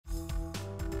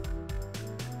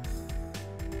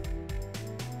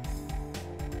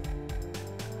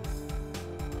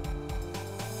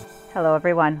Hello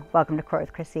everyone, welcome to Court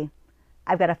with CrAzY.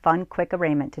 I've got a fun, quick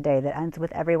arraignment today that ends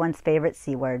with everyone's favorite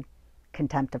C word,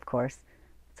 contempt of course.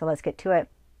 So let's get to it.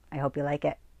 I hope you like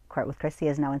it. Court with CrAzY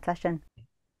is now in session.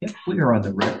 If we are on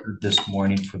the record this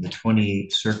morning for the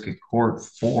 28th Circuit Court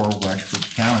for Wexford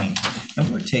County, and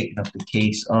we're taking up the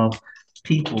case of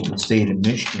People of the State of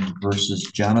Michigan versus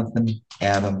Jonathan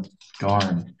Adam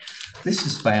Garn. This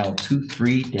is file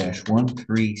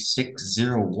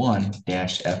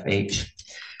 23-13601-FH.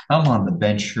 I'm on the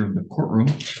bench here in the courtroom,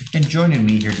 and joining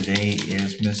me here today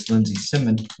is Miss Lindsay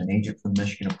Simmons, an agent from the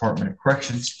Michigan Department of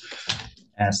Corrections,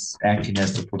 acting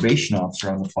as the probation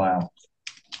officer on the file.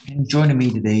 And joining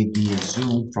me today via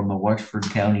Zoom from the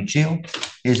Wexford County Jail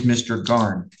is Mr.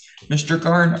 Garn. Mr.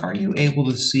 Garn, are you able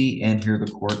to see and hear the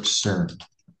court, sir?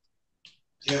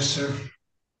 Yes, sir.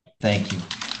 Thank you.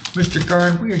 Mr.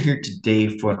 Garn, we are here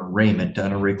today for an arraignment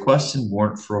on a request and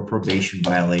warrant for a probation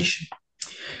violation.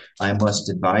 I must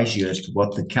advise you as to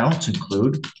what the counts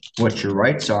include, what your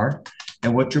rights are,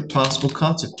 and what your possible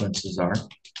consequences are,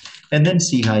 and then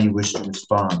see how you wish to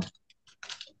respond.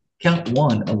 Count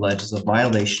 1 alleges a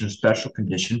violation of Special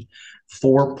Condition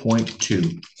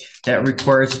 4.2 that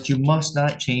requires that you must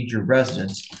not change your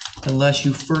residence unless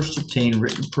you first obtain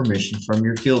written permission from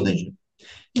your field agent.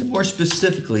 And more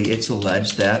specifically, it's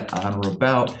alleged that on or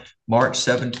about March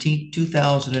 17,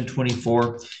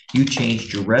 2024, you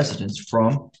changed your residence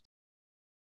from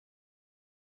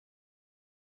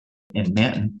in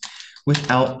Manton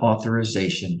without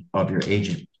authorization of your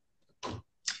agent.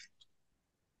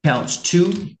 Counts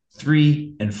 2,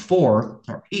 3, and 4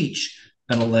 are each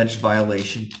an alleged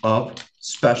violation of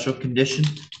Special Condition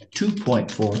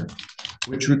 2.4,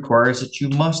 which requires that you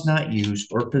must not use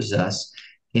or possess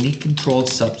any controlled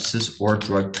substances or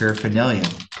drug paraphernalia.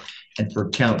 And for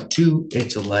count 2,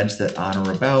 it's alleged that on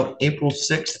or about April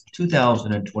 6,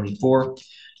 2024,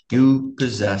 you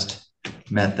possessed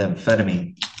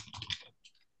methamphetamine.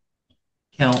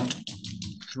 Count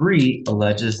 3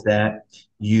 alleges that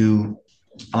you,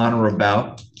 on or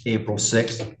about April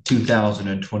 6,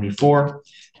 2024,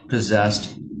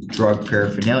 possessed drug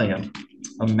paraphernalia,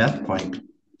 a meth pipe.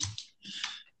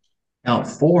 Count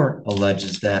 4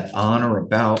 alleges that on or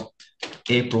about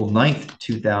April 9th,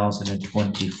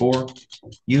 2024,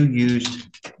 you used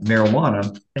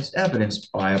marijuana as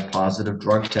evidenced by a positive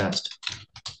drug test.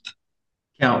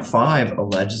 Count 5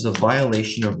 alleges a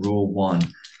violation of Rule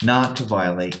 1, not to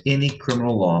violate any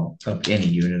criminal law of any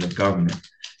unit of government.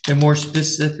 And more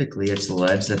specifically, it's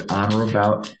alleged that on or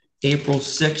about April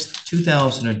 6th,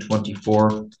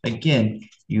 2024, again,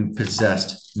 you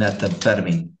possessed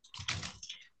methamphetamine.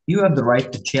 You have the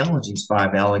right to challenge these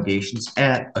 5 allegations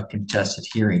at a contested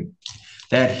hearing.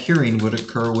 That hearing would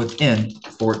occur within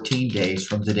 14 days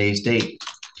from today's date.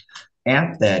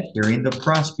 At that hearing, the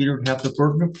prosecutor would have the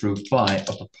burden of proof by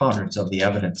a preponderance of the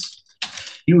evidence.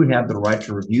 You would have the right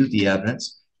to review the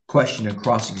evidence, question and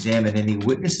cross-examine any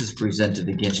witnesses presented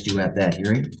against you at that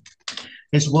hearing,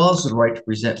 as well as the right to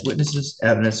present witnesses,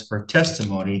 evidence, or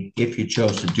testimony if you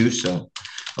chose to do so.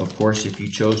 Of course, if you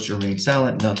chose to remain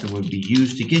silent, nothing would be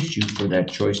used against you for that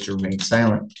choice to remain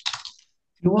silent.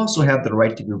 You also have the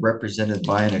right to be represented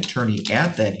by an attorney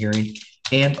at that hearing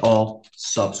and all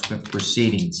subsequent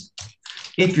proceedings.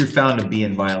 If you're found to be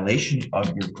in violation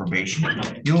of your probation,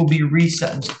 you will be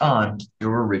resentenced on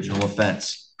your original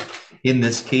offense. In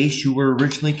this case, you were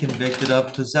originally convicted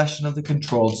of possession of the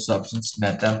controlled substance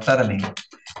methamphetamine,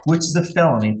 which is a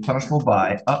felony punishable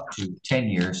by up to 10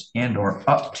 years and or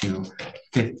up to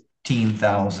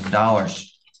 $15,000.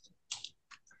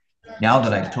 Now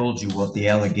that I've told you what the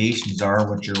allegations are,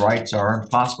 what your rights are, and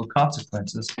possible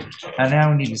consequences, I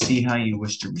now need to see how you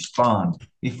wish to respond.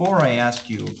 Before I ask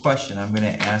you a question, I'm going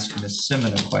to ask Ms.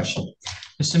 Simmons a question.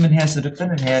 Ms. Simmons, has the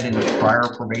defendant had any prior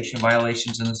probation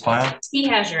violations in this file? He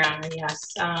has, Your Honor,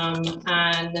 yes. On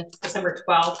December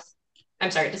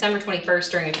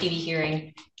 21st, during a PD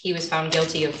hearing, he was found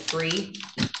guilty of 3,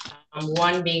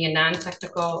 1 being a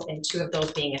non-technical and 2 of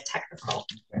those being a technical.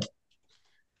 Okay.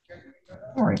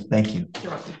 All right, thank you.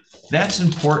 You're welcome. That's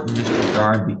important, Mr.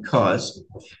 Garn, because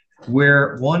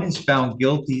where one is found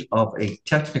guilty of a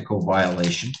technical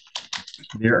violation,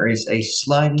 there is a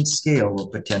sliding scale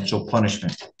of potential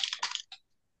punishment.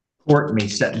 Court may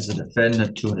sentence the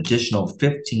defendant to an additional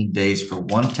 15 days for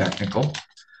 1 technical,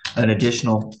 an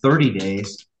additional 30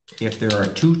 days if there are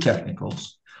 2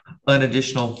 technicals, an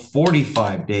additional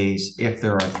 45 days if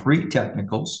there are 3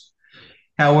 technicals.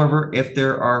 However, if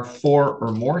there are 4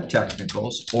 or more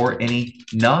technicals or any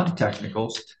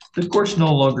non-technicals, the court's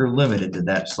no longer limited to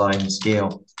that sliding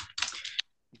scale.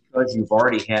 Because you've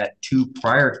already had 2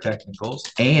 prior technicals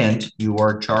and you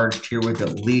are charged here with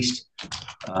at least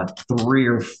 3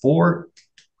 or 4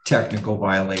 technical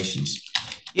violations.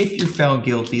 If you're found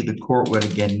guilty, the court would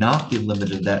again not be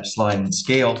limited to that sliding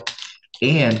scale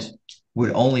and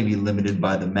would only be limited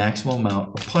by the maximum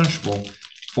amount of punishable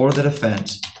for the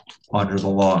offense under the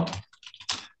law.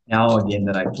 Now, again,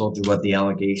 that I've told you what the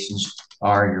allegations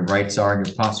are, your rights are, and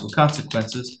your possible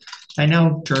consequences, I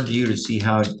now turn to you to see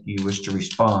how you wish to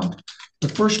respond. The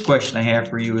first question I have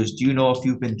for you is, do you know if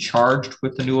you've been charged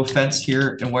with the new offense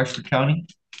here in Wexford County?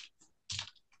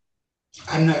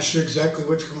 I'm not sure exactly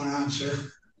what's going on,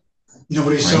 sir.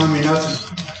 Nobody's telling me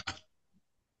nothing.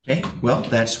 Okay, well,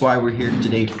 that's why we're here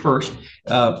today first.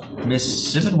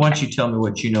 Ms. Simmons, why don't you tell me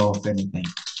what you know, if anything?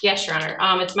 Yes, Your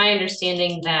Honor. It's my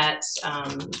understanding that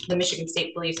the Michigan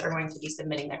State Police are going to be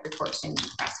submitting that report soon to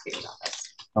the prosecutor's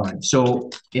office. All right, so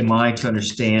am I to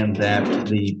understand that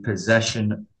the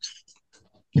possession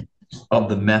of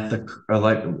the meth,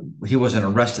 like he wasn't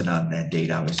arrested on that date,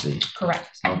 obviously?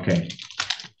 Correct. Okay.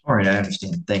 All right, I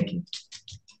understand. Thank you.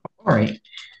 All right.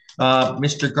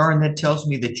 Mr. Garn, that tells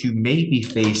me that you may be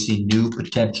facing new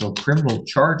potential criminal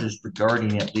charges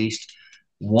regarding at least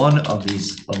one of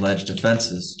these alleged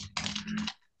offenses.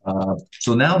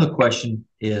 So now the question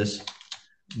is,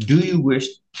 do you wish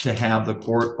to have the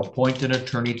court appoint an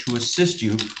attorney to assist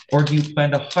you, or do you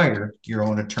plan to hire your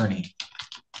own attorney?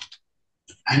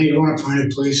 I need one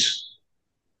appointed, please.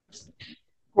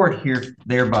 Court here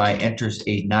thereby enters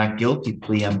a not guilty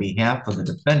plea on behalf of the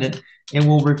defendant and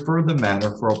will refer the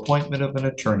matter for appointment of an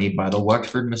attorney by the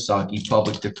Wexford-Missaukee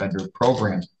Public Defender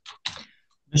Program.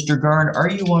 Mr. Garn, are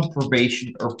you on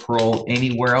probation or parole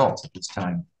anywhere else at this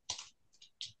time?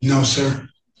 No, sir.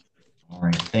 All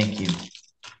right, thank you.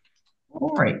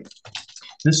 All right.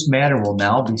 This matter will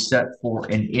now be set for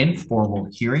an informal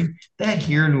hearing. That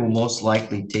hearing will most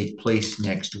likely take place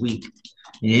next week.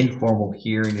 An informal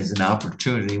hearing is an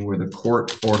opportunity where the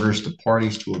court orders the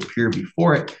parties to appear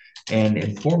before it and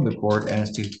inform the court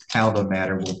as to how the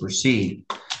matter will proceed.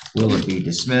 Will it be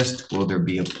dismissed? Will there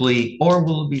be a plea? Or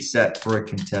will it be set for a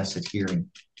contested hearing?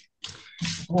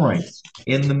 All right.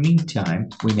 In the meantime,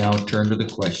 we now turn to the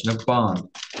question of bond.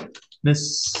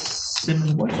 Ms.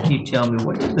 Simmons, what can you tell me?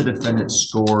 What did the defendant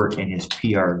score in his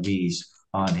PRVs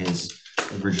on his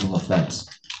original offense?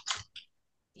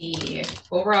 The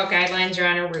overall guidelines, Your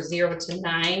Honor, were 0 to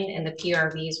 9, and the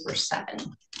PRVs were 7.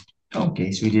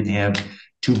 Okay, so he didn't have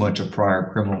too much of prior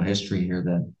criminal history here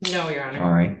then? No, Your Honor.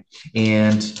 All right.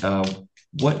 And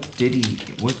what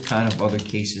kind of other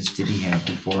cases did he have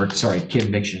before? Sorry,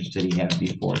 convictions did he have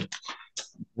before?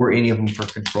 Were any of them for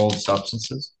controlled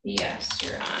substances? Yes,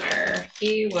 Your Honor.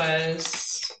 He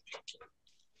was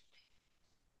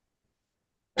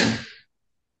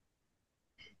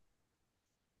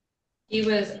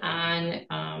on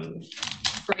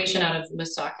probation out of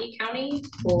Missaukee County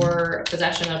for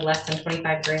possession of less than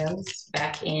 25 grams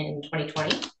back in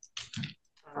 2020.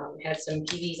 Had some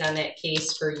PVs on that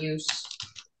case for use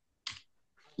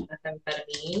of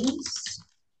methamphetamines.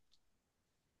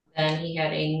 Then he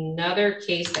had another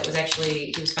case that was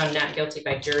actually, he was found not guilty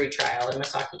by jury trial in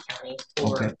Missaukee County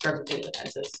for drug-related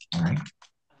offenses. All right.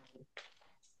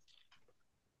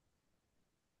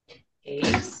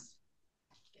 Case.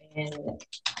 And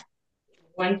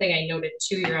one thing I noted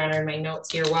too, Your Honor, in my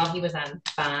notes here, while he was on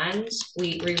bond,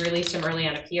 we released him early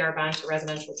on a PR bond for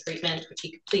residential treatment, which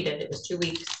he completed. It was 2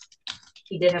 weeks.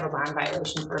 He did have a bond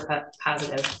violation for a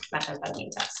positive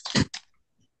methamphetamine test.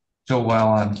 So while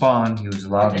on bond, he was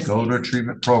allowed to go to a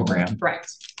treatment program. Correct.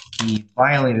 He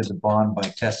violated the bond by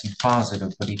testing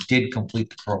positive, but he did complete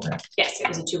the program. Yes, it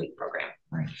was a 2-week program.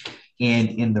 Right. And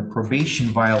in the probation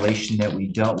violation that we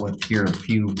dealt with here a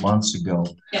few months ago,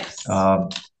 yes,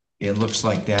 it looks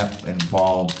like that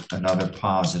involved another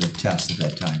positive test at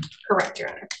that time. Correct, Your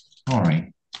Honor. All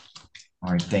right.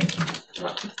 All right, thank you.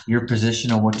 Your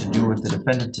position on what to do with the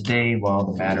defendant today while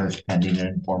the matter is pending an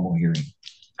informal hearing?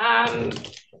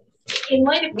 In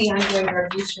light of the ongoing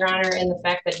drug use, Your Honor, and the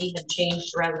fact that he had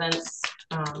changed residence,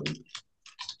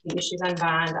 the issues on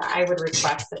bond, I would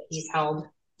request that he's held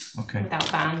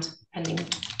without bond pending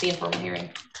the informal hearing.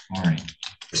 All right.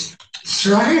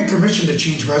 Sir, I had permission to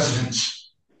change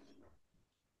residence.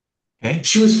 Okay.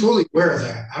 She was fully aware of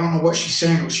that. I don't know what she's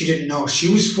saying, what she didn't know.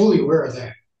 She was fully aware of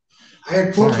that. I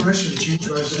had full permission to change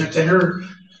residence, and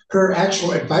her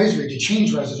actual advisory to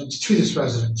change residence to this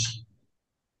residence.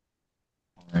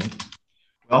 All right.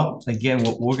 Well, again,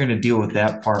 we're going to deal with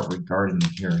that part regarding the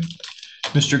hearing.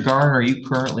 Mr. Garn, are you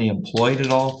currently employed at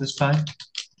all at this time?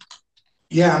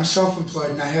 Yeah, I'm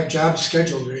self-employed, and I have jobs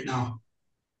scheduled right now.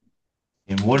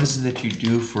 And what is it that you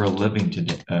do for a living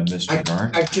today, Mr.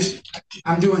 Garn?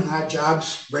 I'm doing odd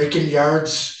jobs, breaking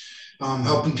yards,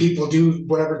 helping people do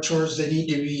whatever chores they need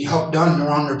to be helped done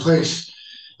around their place.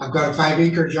 I've got a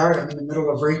 5-acre yard I'm in the middle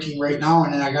of raking right now,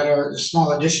 and then I got a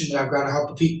small addition that I've got to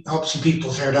help some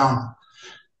people tear down.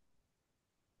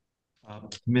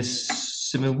 Miss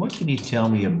Simmons, what can you tell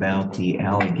me about the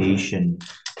allegation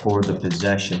for the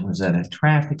possession? Was that a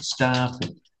traffic stop?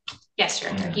 Yes,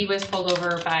 Your Honor. He was pulled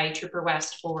over by Trooper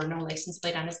West for no license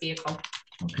plate on his vehicle.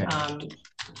 Okay.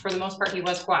 For the most part, he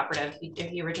was cooperative.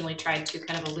 He originally tried to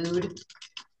kind of elude.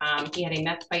 He had a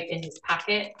meth pipe in his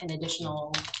pocket, and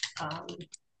additional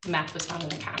meth was found in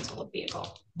the console of the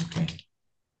vehicle. Okay.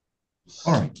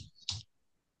 All right.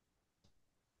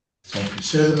 Thank you.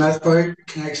 So the meth pipe,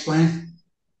 can I explain?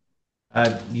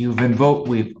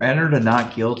 We've entered a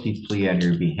not guilty plea on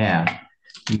your behalf.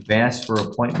 You've asked for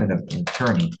appointment of an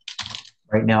attorney.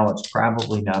 Right now, it's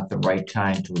probably not the right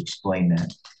time to explain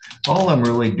that. All I'm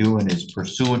really doing is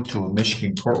pursuant to a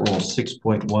Michigan Court Rule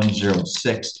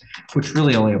 6.106, which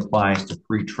really only applies to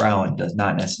pre-trial and does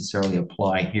not necessarily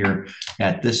apply here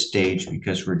at this stage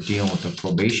because we're dealing with a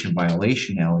probation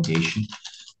violation allegation.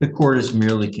 The court is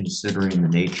merely considering the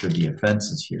nature of the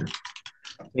offenses here.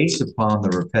 Based upon the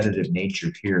repetitive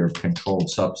nature here of controlled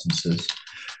substances,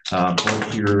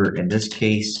 both here in this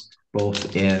case,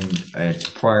 both in its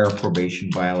prior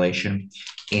probation violation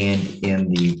and in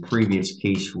the previous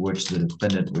case for which the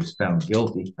defendant was found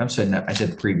guilty. I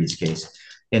said previous case.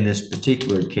 In this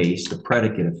particular case, the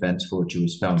predicate offense for which he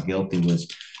was found guilty was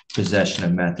possession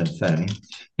of methamphetamine.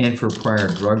 And for prior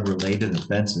drug-related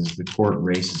offenses, the court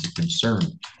raises a concern,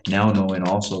 now knowing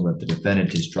also that the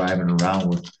defendant is driving around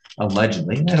with,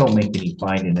 allegedly, and I don't make any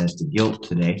finding as to guilt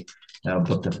today,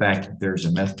 but the fact that there's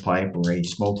a meth pipe or a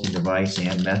smoking device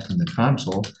and meth in the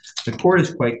console, the court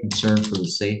is quite concerned for the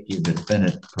safety of the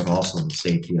defendant, but also the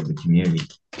safety of the community.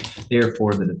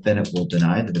 Therefore, the defendant will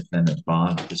deny the defendant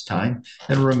bond at this time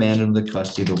and remand him to the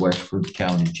custody of the Wexford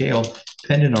County Jail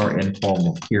pending our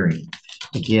informal hearing.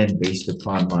 Again, based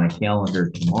upon my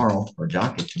calendar tomorrow, or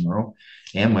docket tomorrow,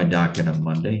 and my docket on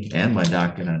Monday, and my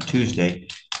docket on Tuesday,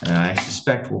 I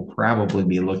suspect we'll probably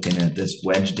be looking at this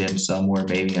wedged in somewhere,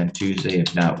 maybe on Tuesday,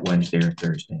 if not Wednesday or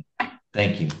Thursday.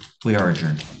 Thank you. We are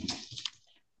adjourned.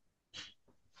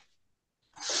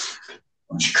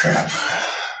 Bunch of crap.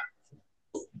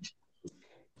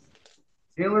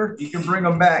 Taylor, you can bring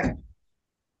them back.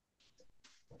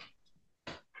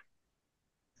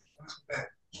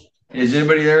 Is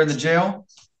anybody there in the jail?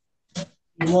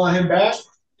 You want him back?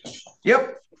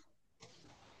 Yep.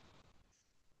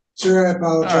 Sir, I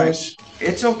apologize. Right.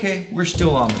 It's okay. We're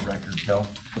still on the record, though.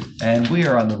 And we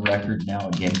are on the record now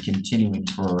again, continuing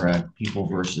for People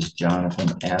versus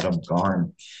Jonathan Adam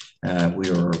Garn. We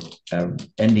are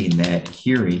ending that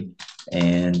hearing,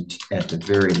 and at the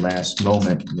very last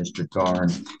moment, Mr. Garn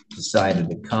decided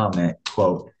to comment,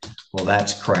 quote, "Well,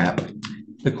 that's crap."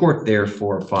 The court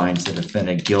therefore finds the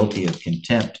defendant guilty of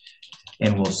contempt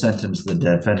and will sentence the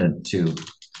defendant to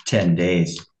 10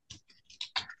 days.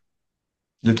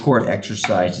 The court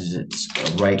exercises its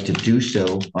right to do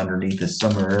so underneath a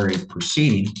summary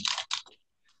proceeding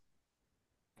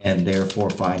and therefore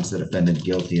finds the defendant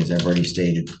guilty, as I've already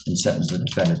stated, and sentences the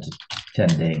defendant to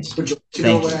 10 days. Would you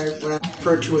know what I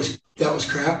referred to as that was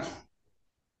crap?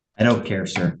 I don't care,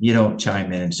 sir. You don't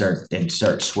chime in and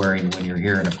start swearing when you're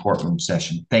here in a courtroom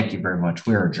session. Thank you very much.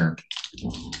 We are adjourned.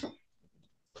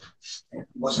 It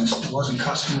wasn't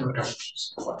customary.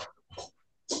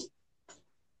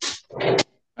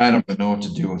 I don't know what to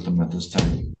do with them at this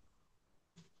time.